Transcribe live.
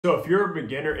So if you're a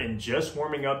beginner and just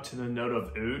warming up to the note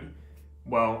of oud,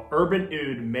 well, Urban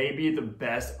Oud may be the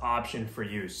best option for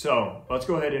you. So let's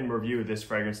go ahead and review this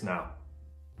fragrance now.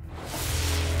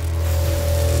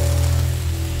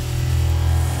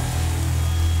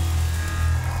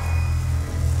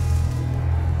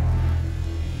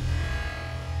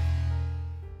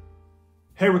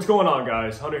 Hey, what's going on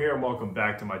guys? Hunter here and welcome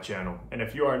back to my channel. And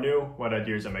if you are new, what I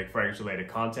do is I make fragrance related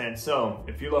content. So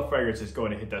if you love fragrances, go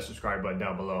ahead and hit that subscribe button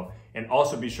down below. And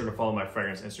also be sure to follow my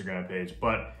fragrance Instagram page.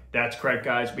 But that's correct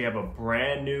guys, we have a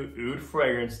brand new oud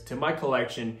fragrance to my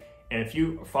collection. And if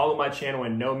you follow my channel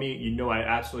and know me, you know I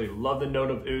absolutely love the note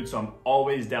of oud. So I'm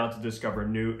always down to discover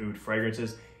new oud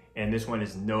fragrances. And this one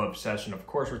is no obsession. Of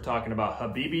course, we're talking about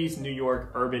Habibi's New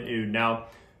York Urban Oud. Now,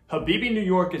 Habibi New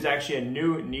York is actually a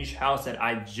new niche house that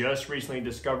I just recently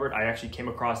discovered. I actually came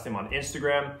across them on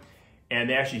Instagram and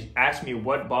they actually asked me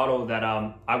what bottle that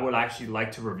I would actually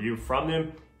like to review from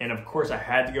them. And of course I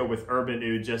had to go with Urban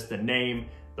Oud, just the name,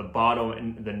 the bottle,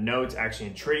 and the notes actually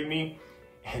intrigued me.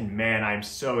 And man, I'm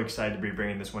so excited to be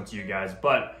bringing this one to you guys.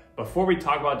 But before we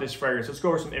talk about this fragrance, let's go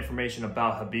over some information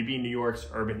about Habibi New York's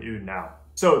Urban Oud now.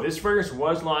 So this fragrance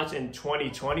was launched in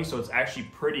 2020, so it's actually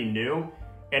pretty new.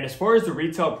 And as far as the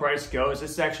retail price goes,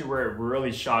 this is actually where it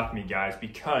really shocked me, guys,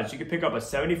 because you can pick up a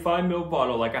 75 ml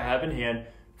bottle like I have in hand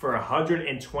for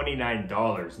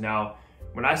 $129. Now,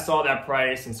 when I saw that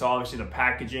price and saw obviously the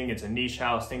packaging, it's a niche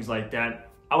house, things like that,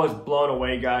 I was blown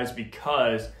away, guys,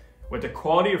 because with the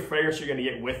quality of fragrance you're gonna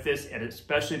get with this, and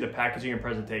especially the packaging and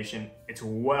presentation, it's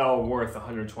well worth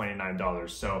 $129.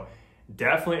 So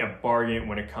definitely a bargain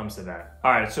when it comes to that.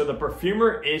 All right, so the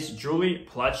perfumer is Julie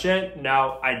Plachette.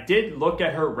 Now, I did look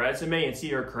at her resume and see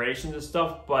her creations and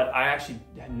stuff, but I actually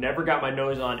never got my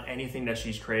nose on anything that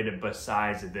she's created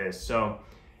besides this. So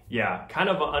yeah, kind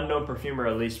of an unknown perfumer,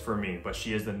 at least for me, but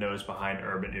she is the nose behind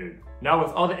Urban Oud. Now,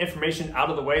 with all the information out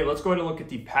of the way, let's go ahead and look at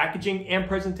the packaging and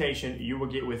presentation you will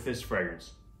get with this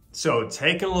fragrance. So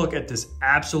take a look at this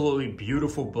absolutely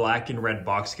beautiful black and red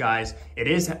box, guys. It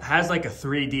has like a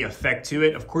 3D effect to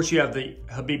it. Of course, you have the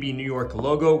Habibi New York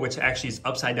logo, which actually is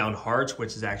upside down hearts,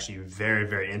 which is actually very,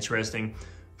 very interesting.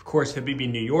 Of course,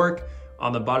 Habibi New York.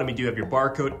 On the bottom, you do have your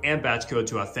barcode and batch code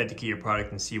to authenticate your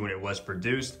product and see when it was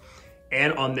produced.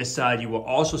 And on this side, you will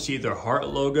also see their heart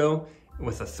logo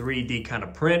with a 3D kind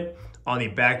of print. On the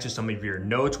back, just some of your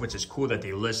notes, which is cool that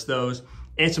they list those.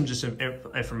 And some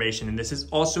information, and this is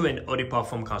also an eau de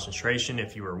parfum concentration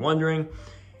if you were wondering.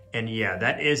 And yeah,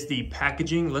 that is the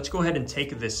packaging. Let's go ahead and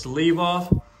take this sleeve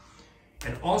off.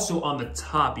 And also on the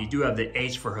top, you do have the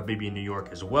H for Habibi New York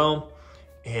as well.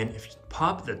 And if you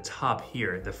pop the top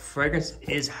here, the fragrance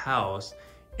is housed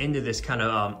into this kind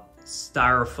of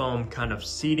styrofoam kind of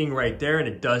seating right there, and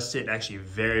it does sit actually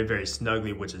very, very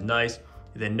snugly, which is nice.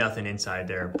 And then nothing inside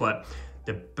there, but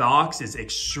the box is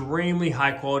extremely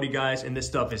high quality, guys, and this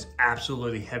stuff is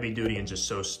absolutely heavy duty and just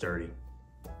so sturdy.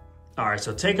 All right,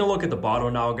 so take a look at the bottle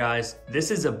now, guys.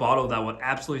 This is a bottle that would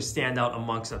absolutely stand out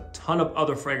amongst a ton of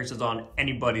other fragrances on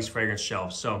anybody's fragrance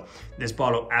shelf. So this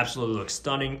bottle absolutely looks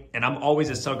stunning, and I'm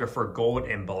always a sucker for gold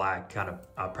and black kind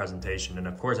of presentation. And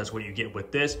of course, that's what you get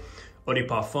with this eau de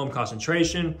parfum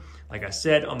concentration. Like I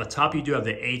said, on the top, you do have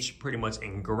the H pretty much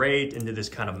engraved into this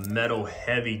kind of metal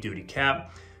heavy duty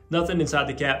cap. Nothing inside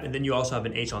the cap, and then you also have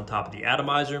an H on top of the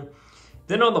atomizer.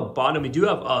 Then on the bottom, we do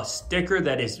have a sticker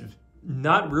that is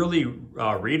not really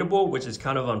readable, which is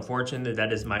kind of unfortunate.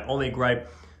 That is my only gripe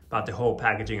about the whole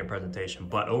packaging and presentation.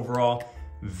 But overall,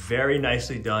 very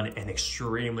nicely done and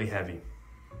extremely heavy.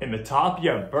 In the top, you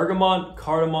have bergamot,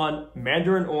 cardamom,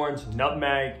 mandarin orange,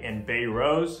 nutmeg, and bay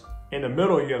rose. In the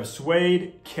middle, you have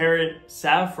suede, carrot,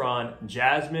 saffron,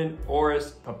 jasmine,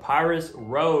 orris, papyrus,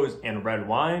 rose, and red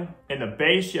wine. In the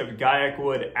base, you have guaiac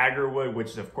wood, agar wood,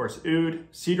 which is of course oud,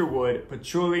 cedar wood,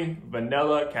 patchouli,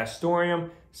 vanilla,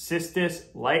 castoreum,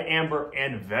 cistus, light amber,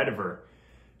 and vetiver.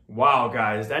 Wow,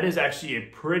 guys, that is actually a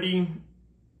pretty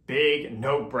big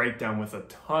note breakdown with a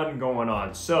ton going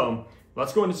on. So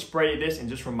let's go and spray this and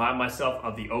just remind myself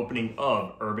of the opening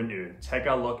of Urban Oud. Take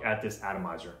a look at this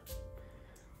atomizer.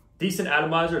 Decent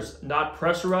atomizer. It's not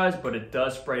pressurized, but it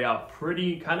does spray out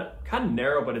pretty, kind of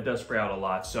narrow, but it does spray out a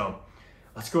lot. So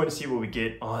let's go ahead and see what we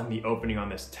get on the opening on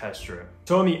this test strip.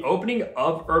 So on the opening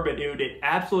of Urban Oud, it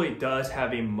absolutely does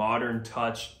have a modern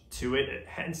touch to it,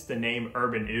 hence the name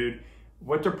Urban Oud.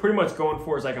 What they're pretty much going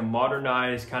for is like a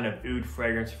modernized kind of oud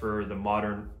fragrance for the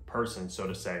modern person, so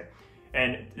to say.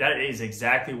 And that is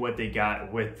exactly what they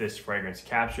got with this fragrance.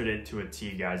 Captured it to a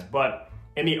T, guys. But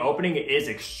in the opening, it is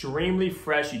extremely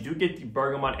fresh. You do get the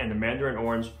bergamot and the mandarin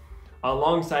orange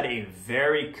alongside a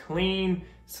very clean,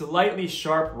 slightly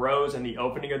sharp rose in the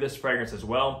opening of this fragrance as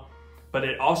well. but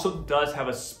it also does have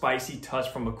a spicy touch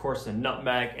from, of course, the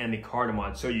nutmeg and the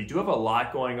cardamom. So you do have a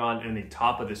lot going on in the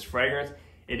top of this fragrance.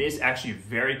 It is actually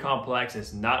very complex.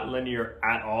 It's not linear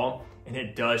at all, and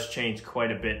it does change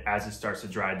quite a bit as it starts to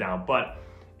dry down. But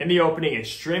in the opening,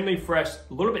 extremely fresh,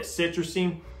 a little bit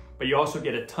citrusy, but you also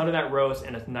get a ton of that rose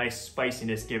and a nice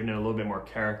spiciness, giving it a little bit more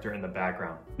character in the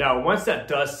background. Now, once that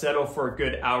does settle for a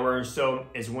good hour or so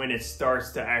is when it starts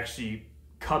to actually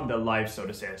come to life, so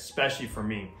to say, especially for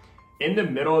me. In the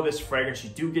middle of this fragrance,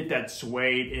 you do get that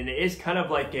suede, and it is kind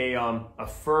of like a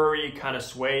furry kind of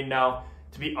suede. Now,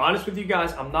 to be honest with you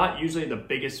guys, I'm not usually the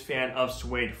biggest fan of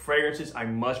suede fragrances. I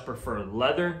much prefer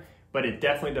leather, but it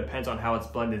definitely depends on how it's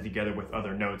blended together with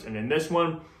other notes. And in this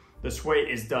one, the suede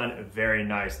is done very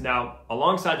nice. Now,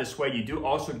 alongside the suede, you do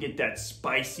also get that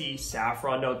spicy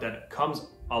saffron note that comes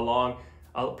along,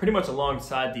 pretty much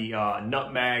alongside the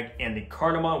nutmeg and the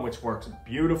cardamom, which works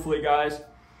beautifully, guys.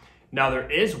 Now, there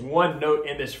is one note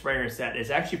in this fragrance that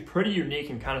is actually pretty unique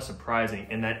and kind of surprising,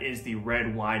 and that is the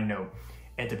red wine note.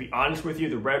 And to be honest with you,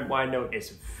 the red wine note is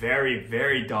very,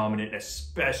 very dominant,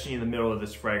 especially in the middle of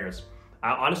this fragrance.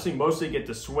 I honestly mostly get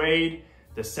the suede,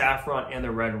 the saffron, and the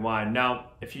red wine. Now,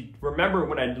 if you remember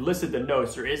when I listed the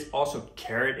notes, there is also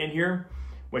carrot in here,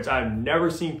 which I've never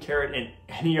seen carrot in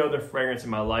any other fragrance in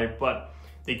my life, but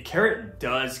the carrot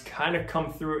does kind of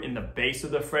come through in the base of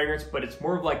the fragrance, but it's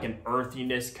more of like an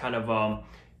earthiness kind of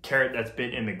carrot that's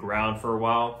been in the ground for a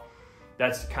while.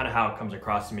 That's kind of how it comes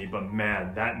across to me, but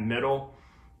man, that middle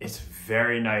is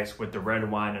very nice with the red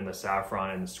wine and the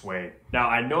saffron and the suede. Now,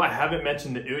 I know I haven't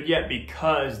mentioned the oud yet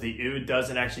because the oud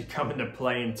doesn't actually come into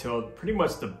play until pretty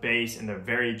much the base and the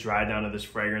very dry down of this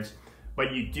fragrance,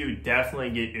 but you do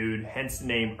definitely get oud, hence the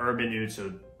name Urban Oud,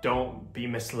 so don't be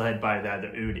misled by that. The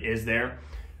oud is there,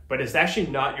 but it's actually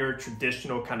not your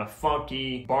traditional kind of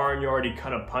funky, barnyardy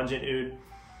kind of pungent oud.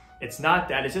 It's not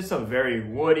that, it's just a very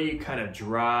woody, kind of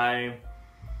dry,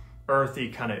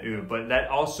 earthy kind of oud, but that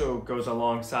also goes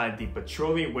alongside the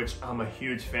patchouli, which I'm a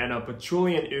huge fan of.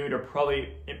 Patchouli and oud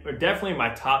are definitely my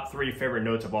top 3 favorite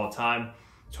notes of all time.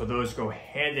 So those go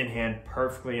hand in hand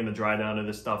perfectly in the dry down of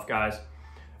this stuff, guys.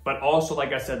 But also,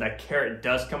 like I said, that carrot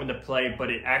does come into play,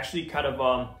 but it actually kind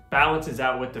of balances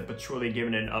out with the patchouli,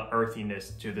 giving an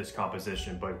earthiness to this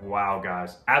composition. But wow,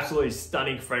 guys, absolutely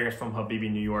stunning fragrance from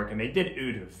Habibi, New York, and they did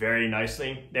oud very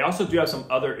nicely. They also do have some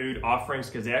other oud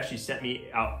offerings because they actually sent me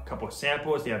out a couple of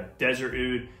samples. They have desert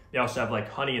oud. They also have like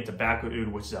honey and tobacco oud,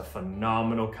 which is a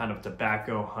phenomenal kind of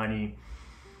tobacco, honey,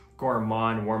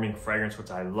 gourmand, warming fragrance,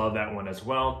 which I love that one as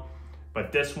well.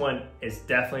 But this one is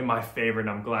definitely my favorite, and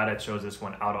I'm glad I chose this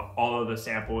one out of all of the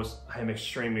samples. I am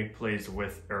extremely pleased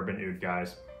with Urban Oud,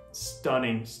 guys.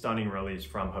 Stunning, stunning release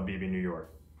from Habibi, New York.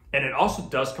 And it also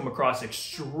does come across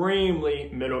extremely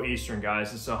Middle Eastern,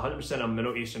 guys. It's 100% a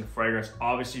Middle Eastern fragrance,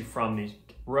 obviously from the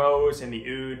rose and the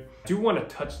oud. I do want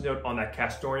to touch note on that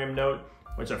castoreum note,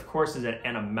 which of course is an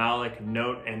animalic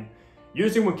note. And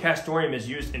usually when castoreum is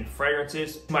used in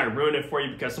fragrances, it might ruin it for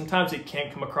you because sometimes it can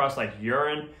come across like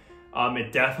urine.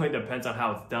 It definitely depends on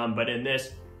how it's done, but in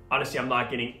this, honestly, I'm not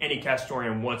getting any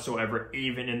castoreum whatsoever,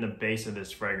 even in the base of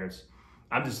this fragrance.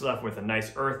 I'm just left with a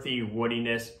nice earthy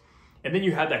woodiness. And then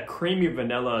you have that creamy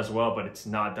vanilla as well, but it's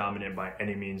not dominant by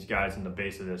any means, guys, in the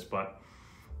base of this. But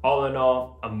all in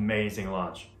all, amazing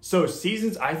launch. So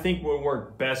seasons I think will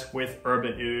work best with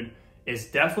Urban Oud is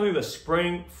definitely the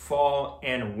spring, fall,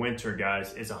 and winter,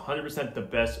 guys. Is 100% the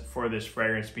best for this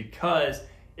fragrance because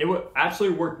it would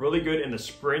absolutely work really good in the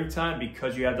springtime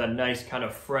because you have that nice kind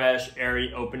of fresh,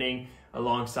 airy opening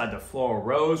alongside the floral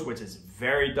rose, which is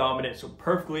very dominant, so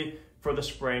perfectly for the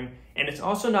spring. And it's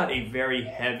also not a very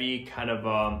heavy kind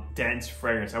of dense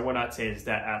fragrance. I would not say it's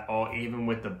that at all, even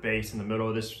with the base in the middle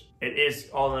of this. It is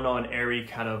all in all an airy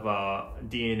kind of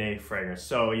DNA fragrance.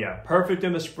 So yeah, perfect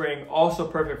in the spring, also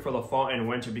perfect for the fall and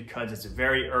winter because it's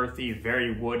very earthy,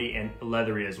 very woody, and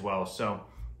leathery as well. So,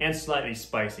 and slightly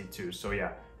spicy too. So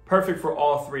yeah, perfect for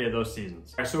all 3 of those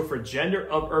seasons. All right, so for gender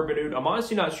of Urban Oud, I'm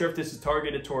honestly not sure if this is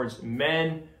targeted towards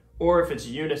men or if it's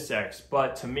unisex,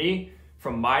 but to me,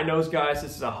 from my nose, guys,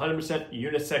 this is 100%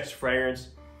 unisex fragrance.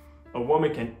 A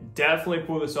woman can definitely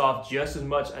pull this off just as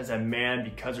much as a man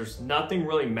because there's nothing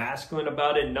really masculine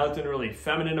about it, nothing really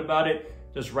feminine about it,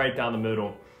 just right down the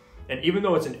middle. And even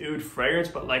though it's an oud fragrance,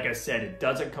 but like I said, it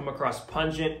doesn't come across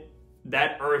pungent,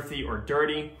 that earthy or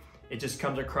dirty. It just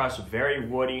comes across very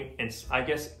woody and I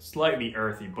guess slightly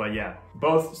earthy, but yeah,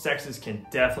 both sexes can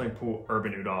definitely pull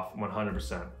Urban Oud off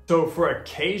 100%. So for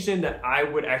occasion that I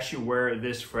would actually wear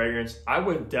this fragrance, I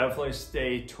would definitely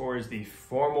stay towards the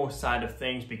formal side of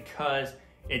things because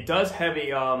it does have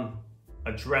a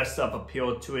dressed up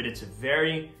appeal to it. It's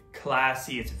very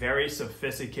classy, it's very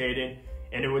sophisticated,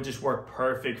 and it would just work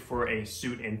perfect for a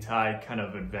suit and tie kind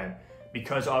of event.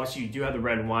 Because obviously you do have the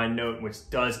red wine note, which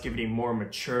does give it a more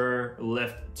mature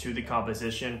lift to the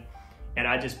composition. And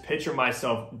I just picture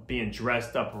myself being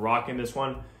dressed up, rocking this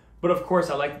one. But of course,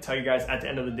 I like to tell you guys, at the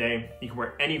end of the day, you can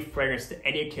wear any fragrance to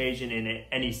any occasion in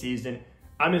any season.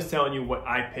 I'm just telling you what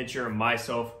I picture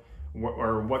myself,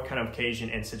 or what kind of occasion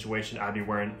and situation I'd be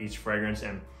wearing each fragrance,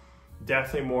 and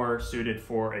definitely more suited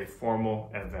for a formal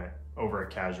event over a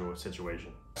casual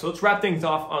situation. So let's wrap things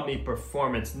off on the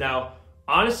performance. Now,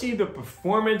 honestly, the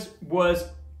performance was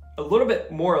a little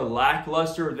bit more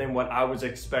lackluster than what I was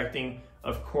expecting,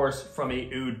 of course, from a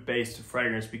oud-based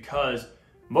fragrance, because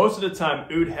most of the time,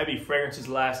 oud-heavy fragrances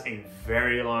last a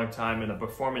very long time, and the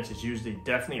performance is usually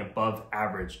definitely above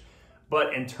average.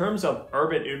 But in terms of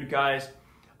urban oud, guys,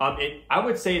 I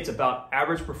would say it's about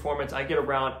average performance. I get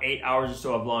around 8 hours or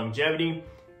so of longevity,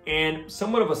 and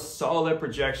somewhat of a solid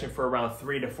projection for around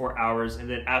 3 to 4 hours. And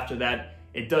then after that,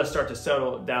 it does start to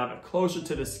settle down closer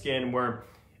to the skin, where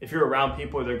if you're around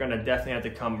people, they're gonna definitely have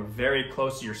to come very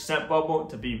close to your scent bubble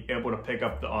to be able to pick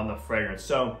up on the fragrance.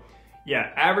 So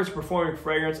yeah, average performing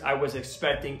fragrance. I was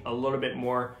expecting a little bit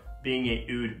more being a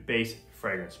oud-based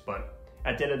fragrance, but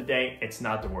at the end of the day, it's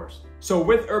not the worst. So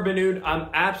with Urban Oud, I'm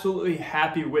absolutely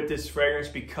happy with this fragrance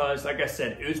because, like I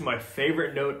said, oud is my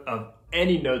favorite note of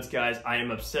any notes, guys. I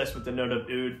am obsessed with the note of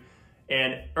oud.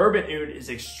 And Urban Oud is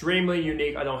extremely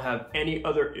unique. I don't have any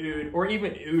other oud or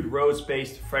even oud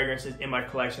rose-based fragrances in my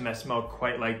collection that smell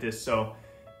quite like this. So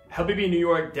Habibi New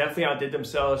York definitely outdid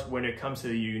themselves when it comes to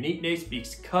the uniqueness,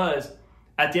 because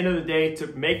at the end of the day, to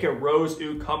make a rose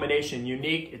oud combination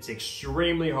unique, it's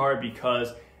extremely hard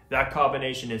because that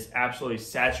combination is absolutely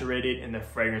saturated in the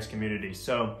fragrance community.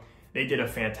 So they did a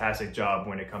fantastic job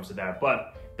when it comes to that.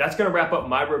 But that's gonna wrap up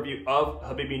my review of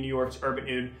Habibi New York's Urban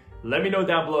Oud. Let me know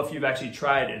down below if you've actually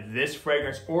tried this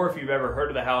fragrance, or if you've ever heard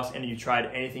of the house and you tried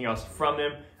anything else from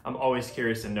them. I'm always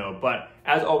curious to know. But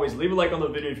as always, leave a like on the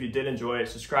video if you did enjoy it.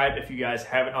 Subscribe if you guys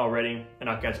haven't already, and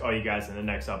I'll catch all you guys in the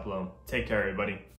next upload. Take care, everybody.